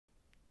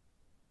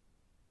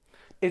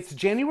It's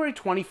January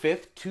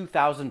 25th,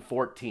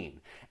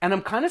 2014, and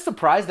I'm kind of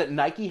surprised that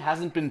Nike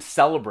hasn't been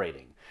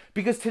celebrating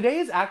because today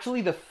is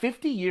actually the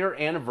 50-year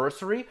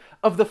anniversary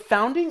of the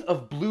founding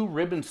of Blue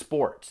Ribbon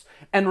Sports.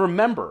 And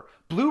remember,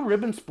 Blue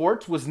Ribbon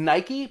Sports was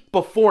Nike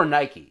before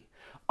Nike.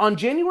 On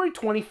January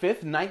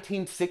 25th,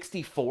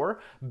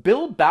 1964,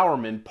 Bill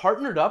Bowerman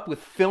partnered up with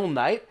Phil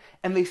Knight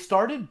and they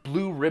started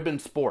Blue Ribbon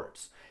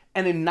Sports.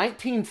 And in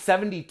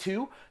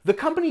 1972, the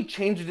company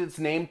changed its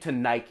name to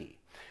Nike.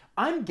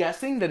 I'm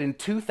guessing that in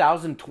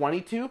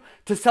 2022,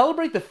 to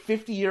celebrate the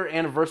 50-year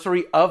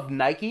anniversary of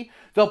Nike,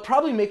 they'll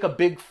probably make a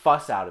big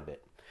fuss out of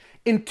it.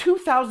 In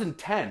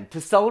 2010,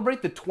 to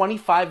celebrate the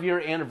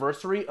 25-year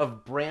anniversary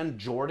of brand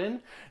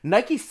Jordan,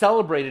 Nike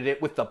celebrated it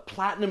with the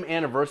Platinum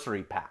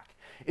Anniversary Pack.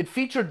 It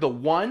featured the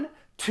 1,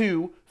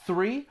 2,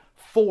 3,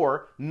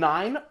 4,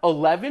 9,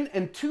 11,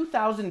 and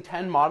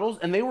 2010 models,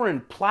 and they were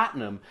in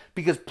platinum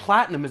because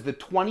platinum is the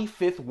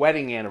 25th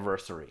wedding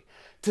anniversary.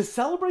 To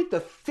celebrate the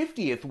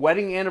 50th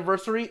wedding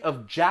anniversary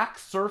of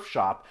Jack's Surf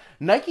Shop,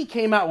 Nike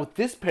came out with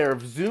this pair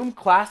of Zoom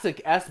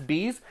Classic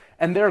SBs,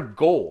 and they're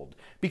gold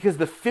because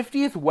the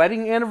 50th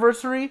wedding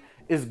anniversary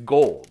is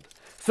gold.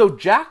 So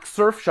Jack's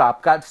Surf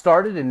Shop got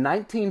started in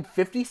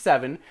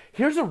 1957.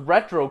 Here's a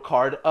retro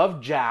card of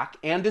Jack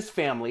and his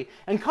family,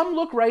 and come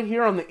look right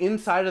here on the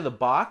inside of the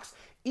box.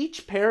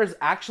 Each pair is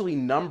actually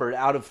numbered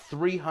out of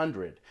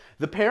 300.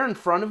 The pair in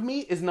front of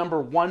me is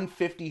number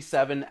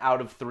 157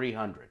 out of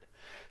 300.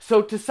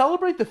 So to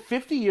celebrate the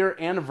 50-year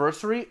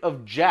anniversary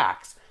of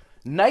Jack's,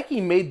 Nike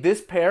made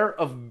this pair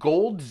of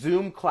gold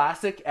Zoom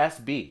Classic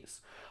SBs.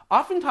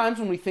 Oftentimes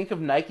when we think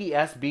of Nike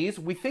SBs,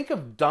 we think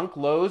of Dunk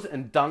Lows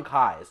and Dunk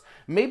Highs,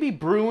 maybe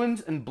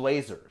Bruins and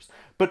Blazers.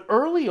 But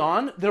early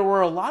on, there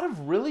were a lot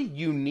of really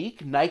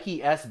unique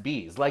Nike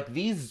SBs, like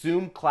these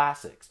Zoom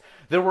Classics.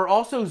 There were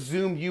also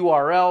Zoom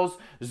URLs,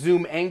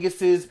 Zoom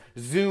Angus's,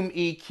 Zoom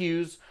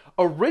EQs.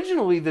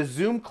 Originally, the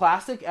Zoom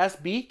Classic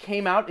SB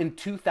came out in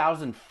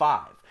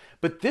 2005.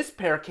 But this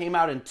pair came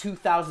out in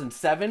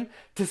 2007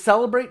 to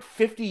celebrate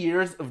 50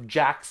 years of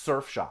Jack's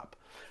Surf Shop.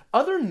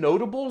 Other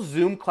notable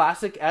Zoom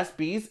Classic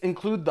SBs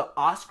include the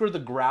Oscar the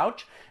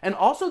Grouch and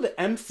also the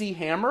MC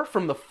Hammer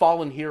from the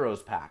Fallen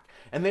Heroes pack.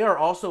 And they are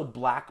also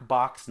black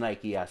box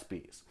Nike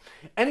SBs.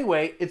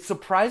 Anyway, it's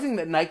surprising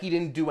that Nike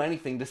didn't do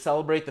anything to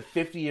celebrate the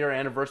 50-year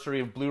anniversary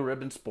of Blue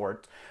Ribbon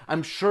Sports.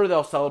 I'm sure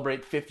they'll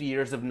celebrate 50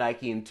 years of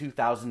Nike in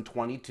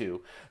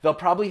 2022. They'll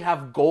probably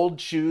have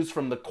gold shoes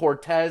from the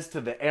Cortez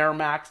to the Air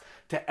Max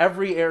to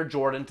every Air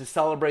Jordan to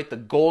celebrate the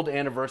gold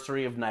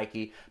anniversary of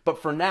Nike.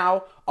 But for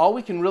now, all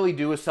we can really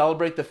do is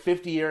celebrate the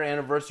 50-year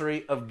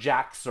anniversary of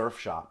Jack's Surf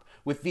Shop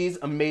with these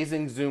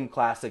amazing Zoom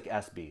Classic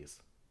SBs.